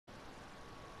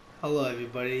Hello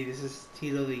everybody, this is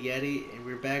Tito the Yeti, and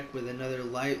we're back with another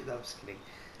live. No, I'm just kidding.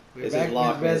 We're This is back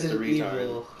Loch with Ness the Resident retard.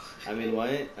 Evil. I mean,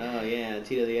 what? Oh, yeah,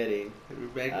 Tito the Yeti. We're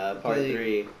back Part playing.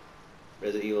 3,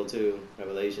 Resident Evil 2,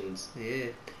 Revelations. Yeah.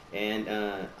 And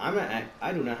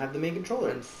I do not have the main controller.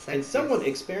 I'm sexy And someone as-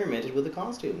 experimented with the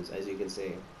costumes, as you can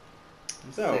see.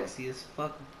 I'm So, sexy as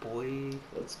fuck, boy.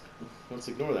 let's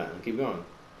ignore that and keep going.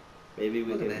 Maybe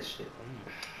we Look can. at that shit.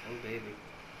 Oh baby.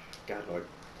 God, Lord.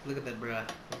 Look at that, bruh.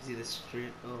 You see the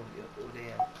strip? Oh, oh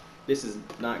damn. This is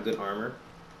not good armor.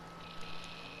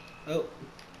 Oh.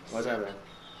 What's happening?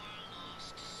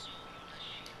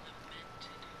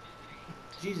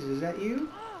 Jesus, is that you?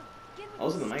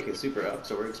 Also, the mic is super up,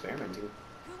 so we're experimenting.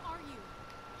 Who are you?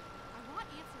 I want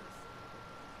answers.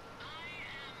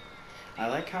 I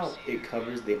like how it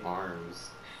covers the arms,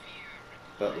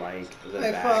 but like the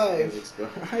High back five. is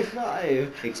high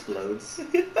five explodes.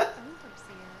 Overseer.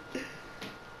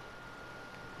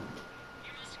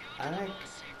 I like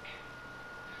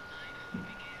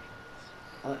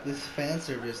This fan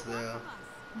service though.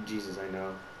 Jesus, I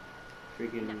know.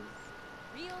 Freaking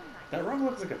Real nice. that rug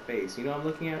looks like a face. You know what I'm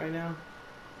looking at right now?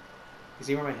 You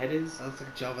see where my head is? That looks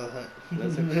like Jabba the Hutt.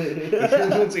 That's it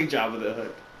looks like Jabba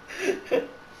the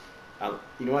Hutt.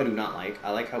 You know what I do not like?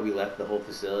 I like how we left the whole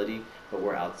facility, but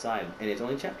we're outside, and it's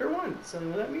only chapter 1. So you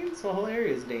know what that means? The whole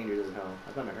area is dangerous as hell.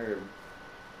 I found a herb.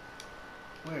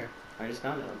 Where? I just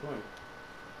found it on point.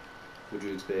 Would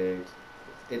you expect?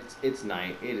 It's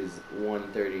night. It is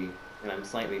 1:30, and I'm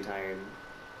slightly tired.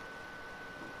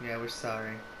 Yeah, we're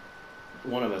sorry.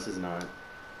 One of us is not.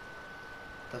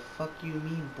 The fuck you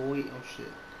mean, boy? Oh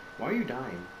shit. Why are you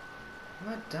dying? I'm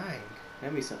not dying.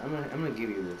 Have me some. I'm gonna give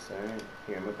you this. All right.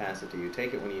 Here, I'm gonna pass it to you.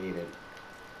 Take it when you need it.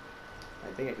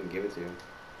 I think I can give it to you.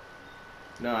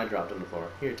 No, I dropped it on the floor.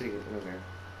 Here, take it. Come over here.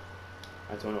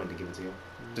 That's when I wanted to give it to you.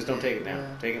 Just don't take it now.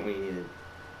 Yeah. Take it when you need it.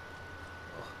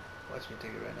 Oh, watch me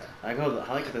take it right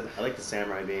now. I like the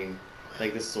samurai being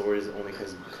like this sword is only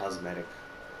cosmetic.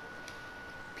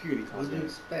 Purely What do you cosmetic.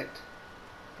 expect?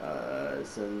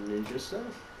 Some ninja stuff.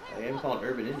 I am called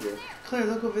Urban Ninja. Claire,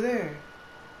 look over there.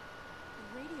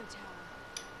 The radio tower.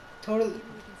 Totally. Maybe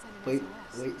we can send an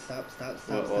Wait, SOS.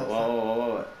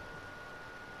 Whoa.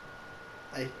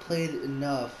 I played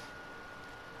enough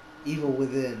Evil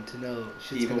Within to know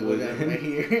shit's Evil gonna go down Within? right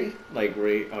here. Like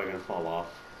right? Oh, I'm gonna fall off.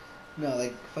 No,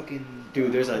 like fucking.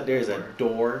 Dude, there's a door.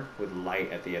 door with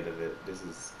light at the end of it. This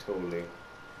is totally.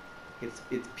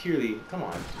 It's purely. Come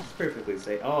on, it's perfectly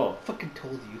safe. Oh, Fucking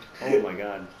told you. oh my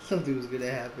God. Something was gonna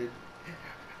happen.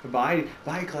 Bye,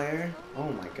 Claire.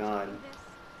 Oh my God.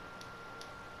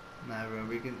 Nah, bro,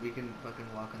 we can fucking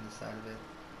walk on the side of it.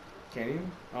 Can you?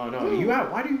 Oh no, you have.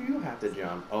 Why do you have to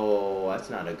jump? Oh, that's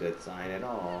not a good sign at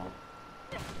all.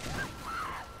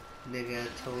 Nigga, I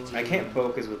told you. I can't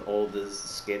focus with all this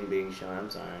skin being shown. I'm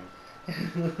sorry.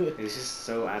 It's just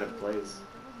so out of place.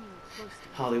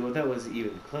 Hollywood, that wasn't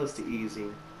even close to easy.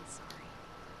 I'm sorry.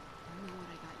 I know what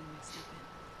I got you mixed up in.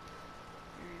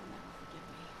 Barry will never forgive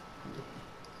me.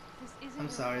 This isn't I'm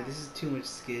your sorry, fault. this is too much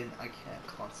skin. I can't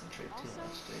concentrate too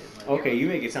much. Dude. Like, Okay, you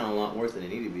make it sound a lot worse than it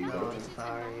needed to be. No, But I'm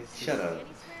sorry. It's Shut just- up. Any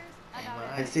swears? Am About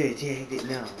I? I said, yeah, I didn't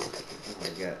know. Oh my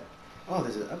God. Oh,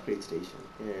 there's an upgrade station.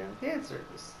 Yeah. Fan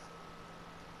service.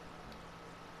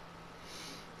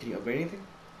 Can you upgrade anything?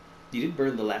 You did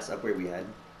burn the last upgrade we had.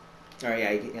 Alright,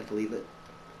 yeah, you have to leave it.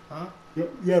 Huh?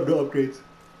 Yep, you have no upgrades.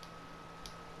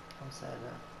 I'm sad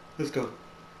now. Let's go.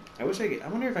 I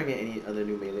wonder if I get any other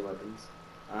new melee weapons.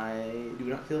 I do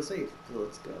not feel safe, so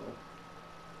let's go.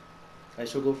 I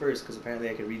shall go first, because apparently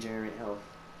I can regenerate health.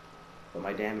 But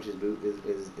my damage is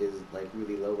like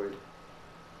really lowered.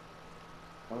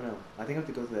 Oh no, I think I have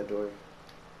to go through that door.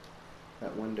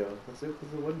 That window. Let's look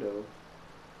through the window.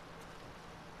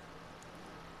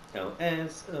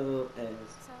 SOS. So? No.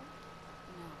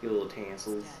 You little He's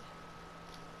tassels. dead.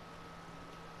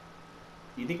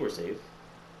 You think we're safe?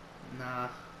 Nah.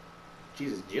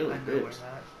 Jesus, Jill I is know we're bitch. not. Stay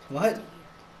What? here.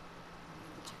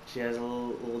 She has a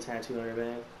little tattoo on her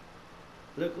back.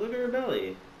 Look at her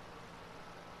belly.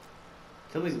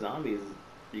 Killing zombies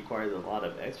requires a lot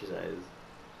of exercise.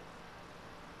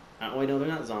 Wait, no, they're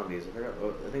not zombies. I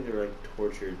think they're like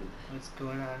tortured. What's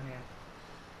going on here?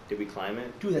 Did we climb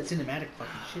it? Dude, that cinematic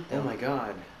fucking shit though. Oh my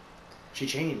God. She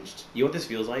changed. You know what this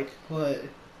feels like? What?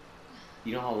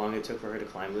 You know how long it took for her to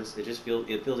climb this? It feels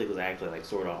exactly like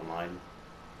Sword Art Online.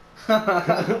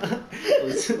 Oh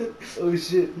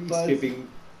shit. Buzz. Skipping.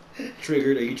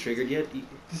 Triggered. Are you triggered yet?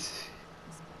 This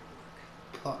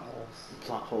better work. Plot holes.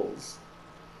 Plot holes.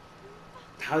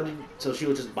 So she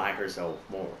was just by herself,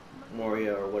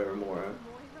 Moria or whatever, Mora.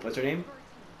 What's her name?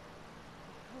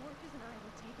 Coworkers and I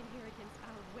were taken here against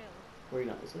our will. Where are you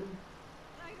not listening?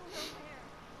 I don't know where.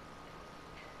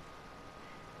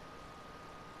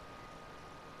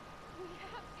 We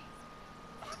have these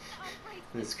fucked up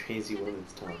bracelets. This crazy And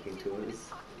woman's this talking crazy to woman us. is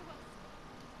talking to us.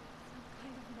 Some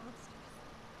kind of monsters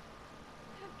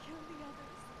have killed the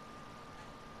others.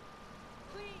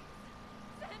 Please,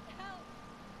 send help.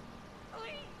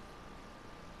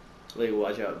 Please. Like,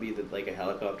 watch out, be like a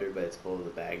helicopter, but it's full of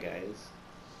the bad guys.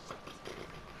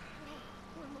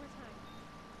 One more time.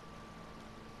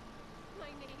 My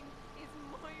name is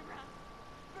Moira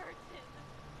Burton.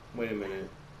 Wait a minute.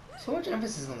 So much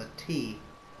emphasis on the T.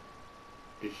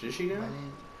 Does she know? My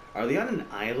name. Are they on an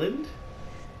island?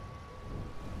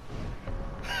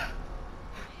 What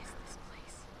is this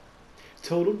place?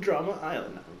 Total Drama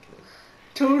Island. No, I'm kidding.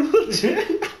 Total.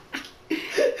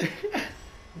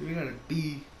 We're gonna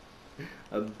be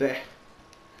A bet.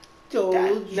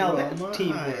 Total Now that's Drama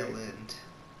teamwork. Island.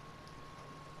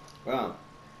 Wow.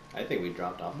 I think we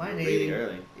dropped off My really name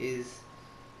early. is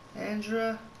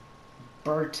Andra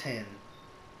Burton.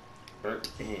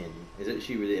 Burnt in. Is it?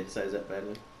 She really emphasized that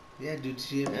badly. Yeah, dude,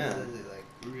 she Yeah. emphasizes it like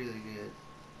really good.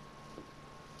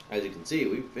 As you can see,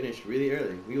 we finished really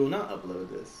early. We will not upload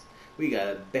this. We got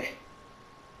a bet.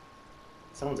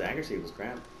 Someone's accuracy was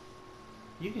crap.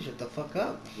 You can shut the fuck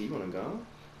up. You wanna go?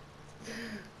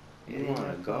 Yeah, You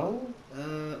wanna go?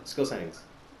 Let's go settings.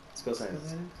 Let's go settings.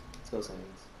 settings? Let's go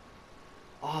settings.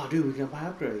 Oh, dude, we can buy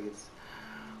upgrades.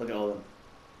 Look at all of them.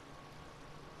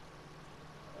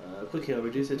 Quick heal,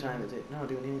 reduce the time it takes. No,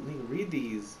 dude, we need to read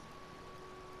these.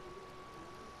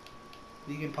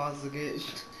 You can pause the game.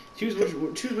 Choose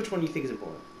which one you think is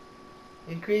important.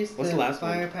 Increase What's the the last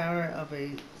one? firepower of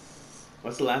a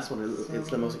What's the last one? It's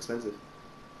the most expensive.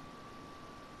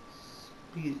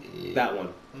 speed. That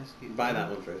one. Excuse Buy me. that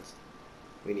one first.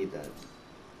 We need that.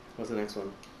 What's the next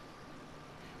one?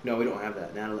 No, we don't have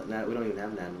that. Natalie, we don't even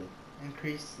have Natalie.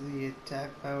 Increase the attack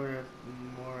power of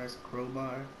Morris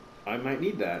crowbar. I might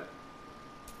need that.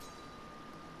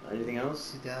 Anything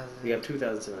else? 2000. We have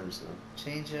 2,700 still.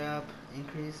 Change up.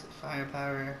 Increase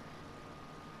firepower.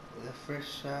 The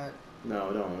first shot.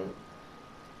 No, don't.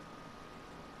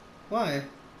 Why?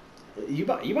 You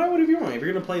buy whatever you want. If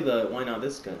you're gonna play the why not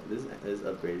this gun this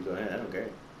upgrade, go ahead. I don't care.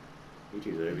 You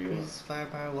choose whatever you want. Increase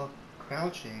firepower while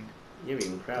crouching. You haven't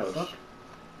even The crouched. fuck?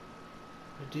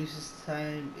 Reduces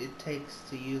time it takes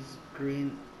to use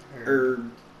green herb.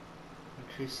 Herb.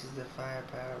 Increases the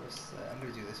firepower. I'm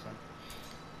gonna do this one.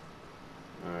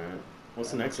 Alright. What's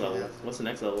the I'm next sure level? that's- What's the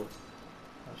next level?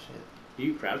 Oh shit. Do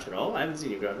you crouch at all? I haven't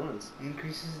seen you crouch once.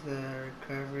 Increases the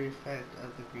recovery effect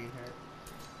of the green herb.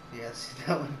 Yeah, see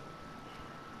that one.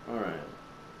 Alright.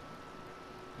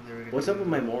 And then we're gonna What's up do- with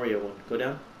my Moria one? Go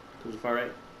down. To the far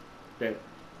right. There.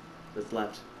 That's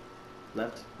left.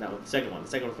 Left. That one. The second one. The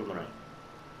second one from the right.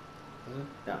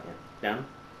 Down, yeah. Down.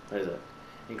 What is it?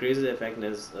 Increases the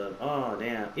effectiveness of. Oh,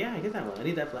 damn. Yeah, I get that one. I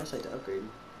need that flashlight to upgrade.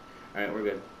 Alright, we're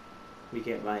good. We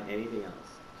can't buy anything else.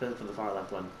 Except for the far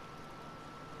left one.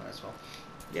 Might as well.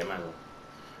 Yeah, might as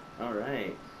well.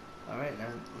 Alright. Alright, now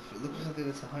look for something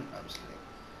that's a hunt. I'm just kidding.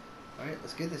 Alright,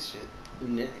 let's get this shit.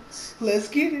 Next. Let's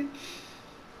get it.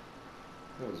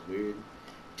 That was weird.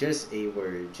 Just a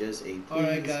word. Just a please.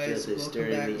 Alright guys, just a stir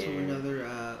welcome back in the to air.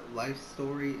 another life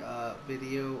story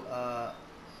video.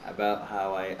 About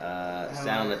how I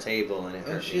sat on the table and it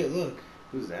hurt Oh shit, me. look.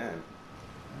 Who's that? I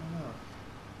don't know.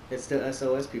 It's the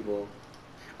SOS people.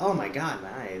 Oh my god,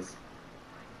 my eyes.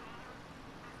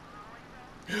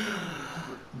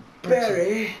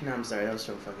 Barry! No, I'm sorry, that was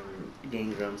from fucking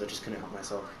gang drums. I just couldn't help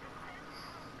myself.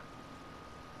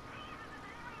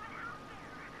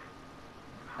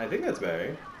 I think that's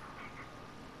Barry.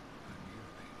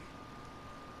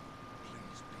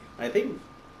 I think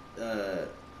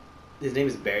his name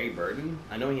is Barry Burton.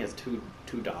 I know he has two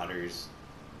daughters.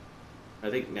 I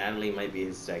think Natalie might be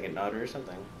his second daughter or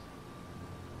something.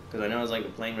 Because I know I was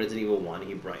like playing Resident Evil 1,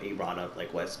 he brought up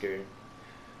like Wesker.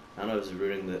 I don't know if it was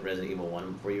rooting the Resident Evil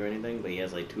 1 for you or anything, but he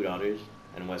has like two daughters,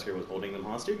 and Wesker was holding them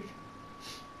hostage.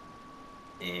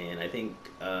 And I think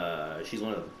she's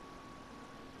one of them.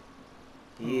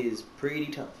 He is pretty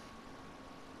tough.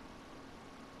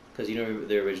 Because you know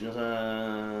the original.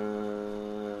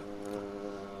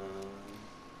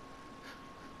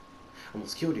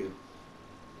 Almost killed you.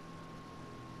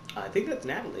 I think that's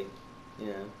Natalie.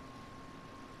 Yeah.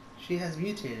 She has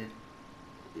mutated.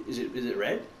 Is it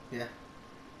red? Yeah.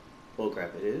 Bull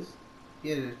crap! It is.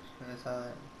 Yeah, dude. I saw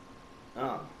that.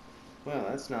 Oh, well,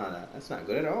 that's not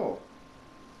good at all.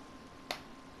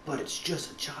 But it's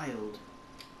just a child.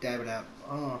 Dab it out.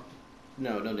 Oh.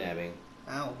 No dabbing.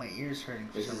 Ow, my ear's hurting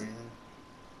for This some is- reason.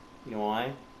 You know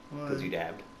why? Why? Because you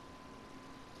dabbed.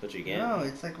 What you get? No,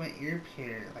 it's like my ear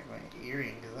pierce, like my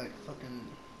earring is like fucking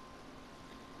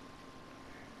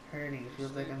hurting. It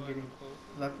feels like I'm getting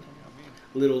fucked.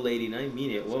 Little lady, and I mean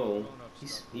it. Whoa.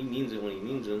 He means it when he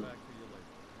means it.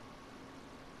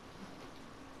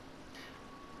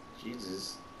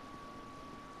 Jesus.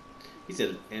 He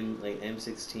said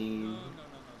M16.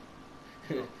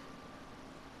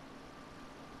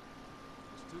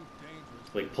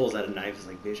 Like pulls out a knife. Is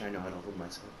like, bitch, I know how to hold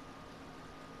myself.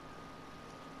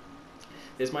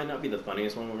 This might not be the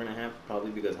funniest one we're gonna have,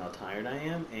 probably because how tired I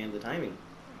am and the timing.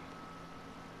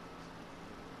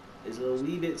 It's a little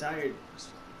wee bit tired.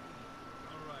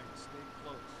 Alright, stay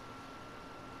close.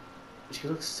 She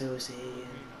looks so sad.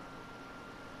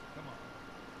 Come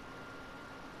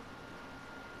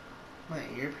on. My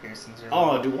ear piercings are.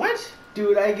 Oh, dude, what?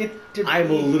 Dude, I get to. I'm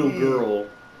a little be- girl.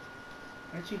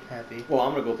 Aren't you happy? Well,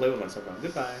 I'm gonna go play with myself now.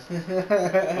 Goodbye.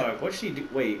 Alright, what's she do?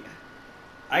 Wait.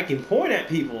 I can point at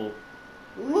people.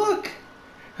 Look!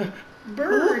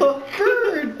 Bird! Look.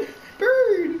 Bird!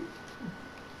 Bird!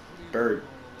 Bird.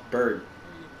 Bird.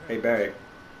 Hey, Barry.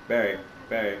 Barry.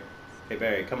 Barry. Hey,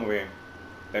 Barry, come over here.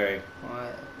 Barry,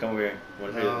 What? come over here. I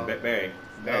want to No. Barry.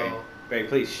 Barry. No. Barry,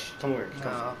 please. Shh, come over here.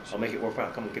 Come. No. I'll make it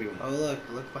worthwhile. Come on, get him. Oh,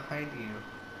 look behind you.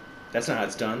 That's not how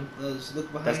it's done. No, just look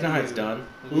behind you. That's not how it's done.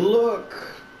 Look. Look!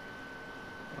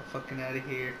 I'm fucking out of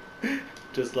here.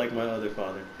 Just like my other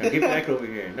father. Now get back over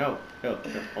here. No. I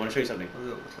want to show you something.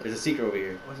 There's a secret over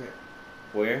here. What's it?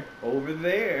 Where? Over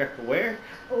there. Where?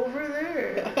 Over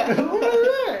there. Over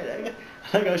there.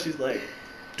 I like how she's like,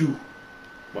 do.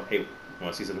 What? Hey,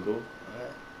 want to see something cool?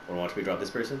 What? Want to watch me drop this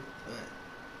person? What?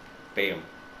 Bam.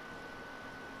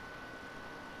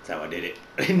 That's how I did it.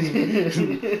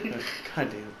 God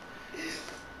damn.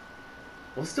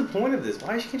 What's the point of this?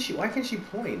 Why can't she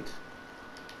point?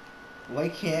 Why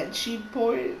can't she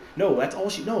point? No, that's all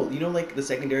she. No, you know, like the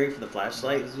secondary for the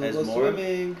flashlight Might as well has go more.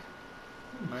 swimming.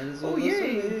 Might as well Oh, go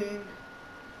yay. swimming.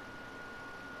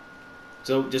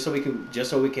 So just so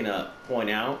we can point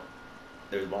out,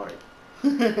 there's water.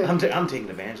 I'm taking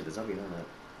advantage of this. I'll be knowing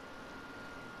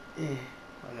that. Eh,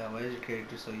 Oh my god, why is your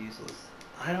character so useless?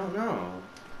 I don't know.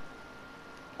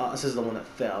 This is the one that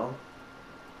fell.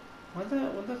 What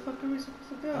the fuck are we supposed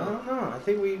to go? I don't know. I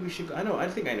think we should. Go. I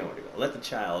think I know where to go. Let the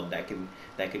child that can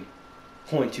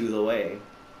point you the way.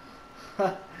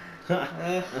 I'm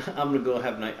gonna go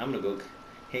have night. I'm gonna go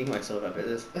hang myself after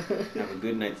this. Have a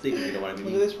good night's sleep if you don't want to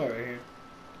Look be. at this part right here.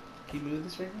 Can you move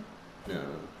this right now? No.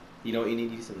 You know what you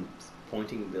need? You need some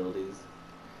pointing abilities.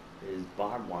 There's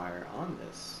barbed wire on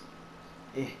this.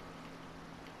 Eh.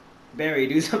 Barry,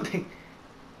 do something.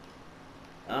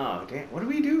 Oh, damn. What do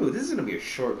we do? This is going to be a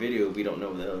short video if we don't know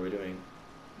what the hell we're doing.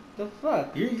 The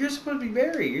fuck? You're supposed to be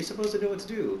Barry. You're supposed to know what to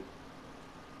do.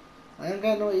 I ain't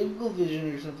got no eagle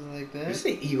vision or something like You that.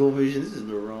 say Eagle Vision. This is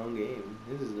the wrong game.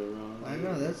 This is the wrong I game.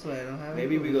 know, that's why I don't have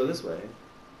Maybe eagle we go vision. this way.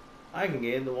 I can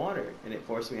get in the water, and it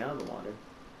forced me out of the water.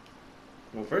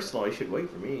 Well, first of all, you should wait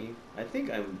for me. I think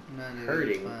I'm No, dude,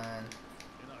 hurting. it's fine.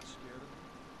 You're not scared of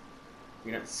me?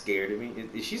 You're not scared of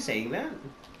me? Is she saying that?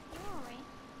 You're alright.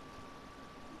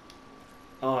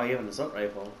 Oh, you have an assault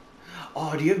rifle.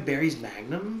 Oh, do you have Barry's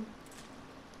Magnum?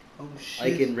 Oh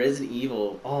shit. Like in Resident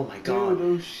Evil. Oh my god. Dude,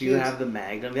 oh Do shit. you have the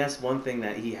Magnum? That's one thing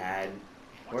that he had.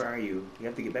 Where are you? You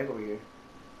have to get back over here.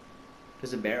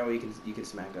 There's a barrel you can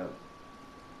smack up.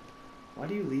 Why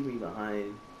do you leave me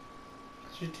behind?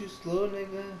 'Cause you're too slow,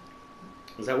 nigga.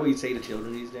 Is that what you say to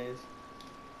children these days?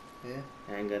 Yeah.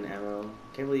 Handgun ammo.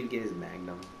 Can't believe you get his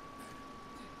Magnum.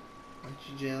 Aren't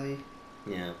you jelly?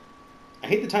 Yeah. I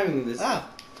hate the timing of this. Ah!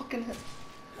 Fucking hell.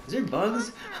 Is there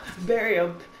bugs? Barry,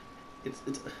 it's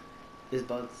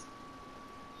bugs.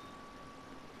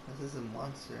 This is a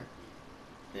monster.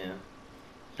 Yeah.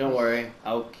 Don't worry.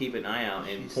 I'll keep an eye out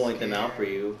and She's point them out for scared.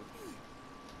 you.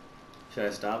 Should I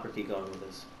stop or keep going with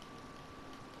this?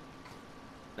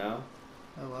 No?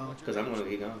 Oh well. Because I'm going to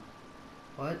keep going.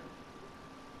 What?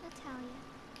 Natalia.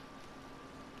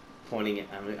 Pointing it.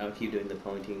 I'll keep doing the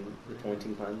pointing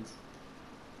puns.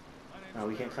 My name's Oh,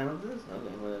 we can't Barry. climb up this?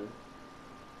 Okay, whatever.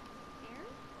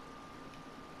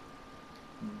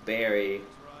 Barry? Barry.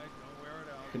 That's right, don't wear it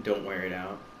out. Don't wear it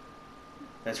out.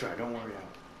 That's right, don't wear it out.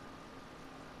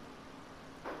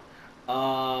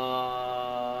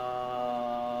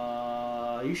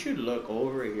 You should look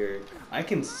over here. I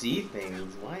can see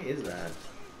things. Why is that?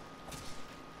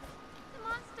 The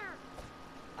monster!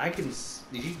 I can.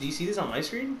 Do you see this on my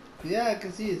screen? Yeah, I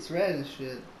can see it's red and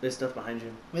shit. There's stuff behind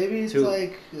you. Maybe it's Two.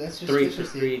 like that's just Three.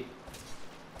 suspicious. Three.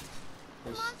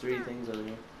 There's three things over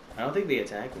here. I don't think they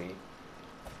attack me.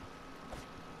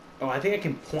 Oh, I think I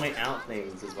can point out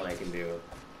things is what I can do.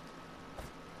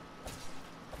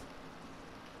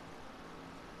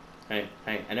 Hey,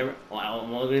 I never. Well,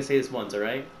 I'm only gonna say this once,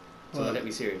 alright? So What? don't get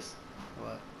me serious.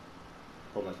 What?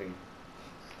 Hold my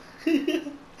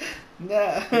finger.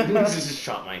 Nah. Just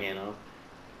shot my hand off.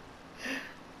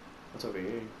 What's over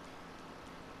here?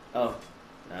 Oh,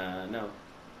 no.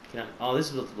 Can I? Oh,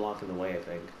 this is what's blocking the way, I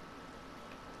think.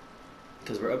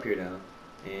 Because we're up here now,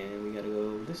 and we gotta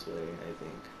go this way, I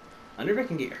think. I wonder if I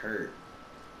can get hurt.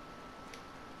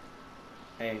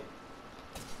 Hey.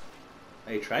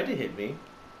 Hey, tried to hit me.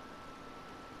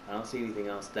 I don't see anything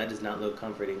else. That does not look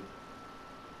comforting.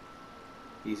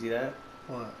 Do you see that?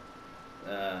 What?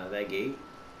 That gate?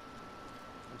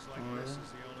 Looks like Oh, this yeah?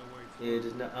 is the only way through. It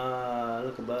does not.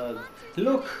 Look, a bug.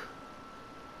 Look!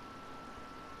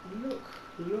 Look.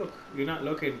 You're not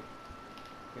looking.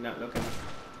 You're not looking.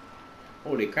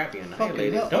 Holy crap, you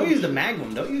annihilated. hell. Don't use the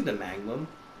magnum. Don't use the magnum.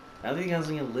 I think I was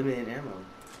using limited ammo.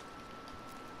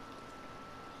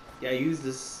 Yeah, use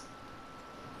this.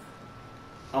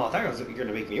 Oh, I thought you were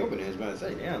gonna make me open it. I was about to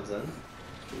say, damn, son.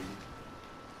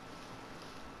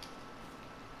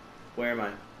 Where am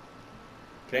I?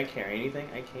 Can I carry anything?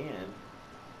 I can.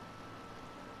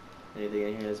 Anything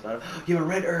in here that's about. You have a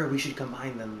red herb. We should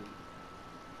combine them.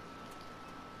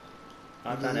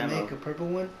 I Does found it ammo. make a purple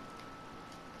one?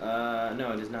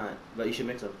 No, it does not. But you should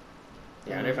mix them.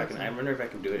 Yeah, I Oh, wonder if I mix can. I them. wonder if I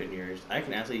can do it in yours. I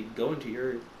can actually go into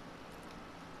your.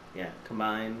 Yeah,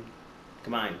 combine.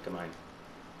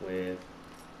 With,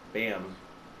 bam,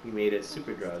 you made it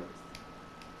super drug.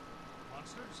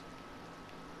 Monsters?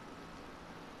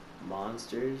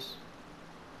 Monsters.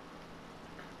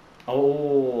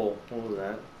 Oh, what was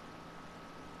that?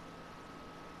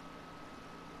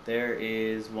 There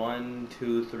is 1,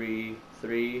 2, 3,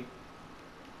 3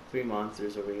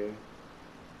 monsters over here.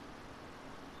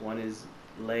 One is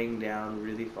laying down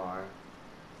really far.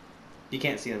 You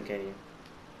can't see them, can you?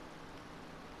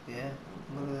 Yeah.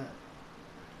 Look at that.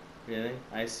 Really?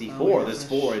 I see Oh, 4. yeah, There's that's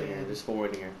 4 in shit. here. There's 4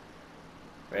 in here.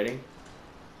 Ready?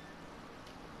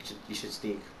 You should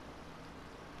sneak.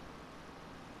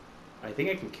 I think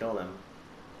I can kill them.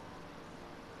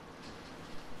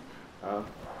 Oh,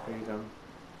 here you come.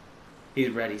 He's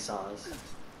red. He saw us.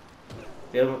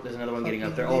 There's another one getting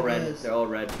up. They're all red. Fucking They're all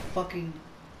red. Fucking.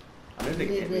 I don't think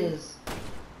they can hit me. This.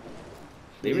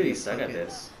 They really Nigga, suck fuck at it.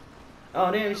 this. Oh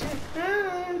damn shit!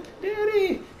 Ah,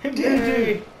 Daddy,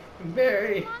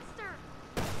 Barry. Monster!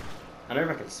 I wonder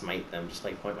if I can smite them. Just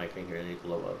like point my finger and they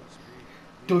blow up.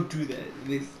 Don't do that.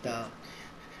 They stop.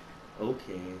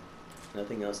 Okay.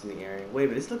 Nothing else in the area. Wait,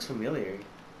 but this looks familiar.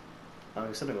 Oh,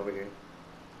 there's something over here.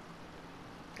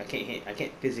 I can't hit. I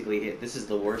can't physically hit. This is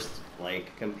the worst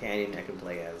like companion I can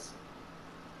play as.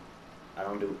 I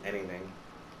don't do anything.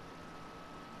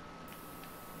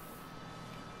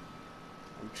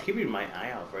 I'm just keeping my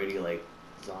eye out for any like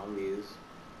zombies.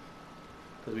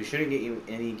 Because we shouldn't get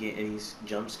any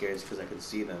jump scares because I can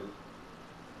see them.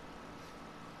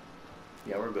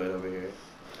 Yeah, we're good over here.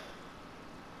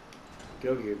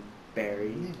 Get over here, Barry.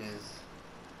 Niggas.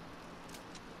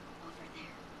 Over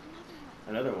there.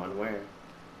 Another one. Another one. Where?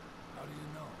 How do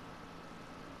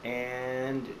you know?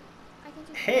 And I can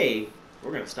just... hey,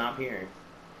 we're gonna stop here.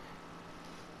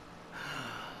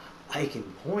 I can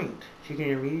point. She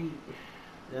can read.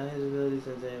 That is ability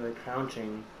sensing by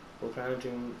crouching. While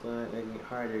crouching, making it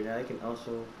harder. Now I can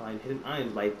also find hidden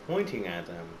items by pointing at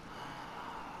them.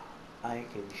 I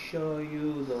can show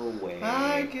you the way.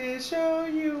 I can show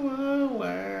you a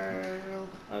world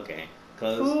Okay,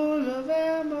 close. full of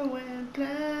ammo and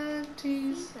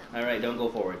plenty. See them. Alright, don't go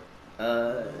forward. You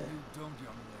don't, young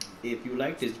lady. If you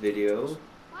like this video,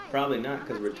 Why? probably not I'm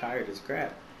because we're scared. tired as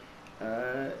crap.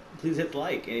 Please hit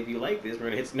like, and if you like this, we're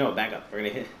gonna hit. No, back up. We're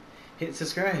gonna hit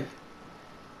subscribe.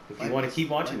 If you want to keep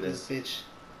watching like this. bitch.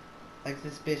 Like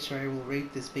this bitch, or I will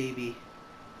rape this baby.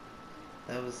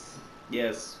 That was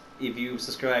Yes, if you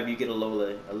subscribe, you get a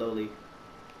lolly. a lolly.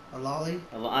 I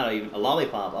don't even a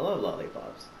lollipop. I love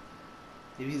lollipops.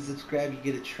 If you subscribe, you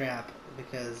get a trap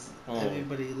because Oh.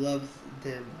 everybody loves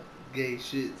them gay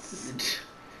shits.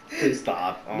 Please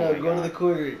stop. Oh No, my go God. to the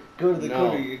corner. Go to the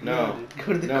corner. You're No, grounded.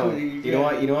 Go to the no. corner. You're You know what?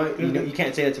 grounded. You know what? Go to You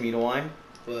can't say that to me. You know why?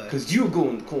 What? Because you go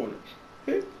in the corner.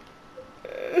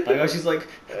 Like, she's like,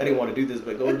 I didn't want to do this,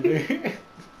 but go in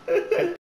there.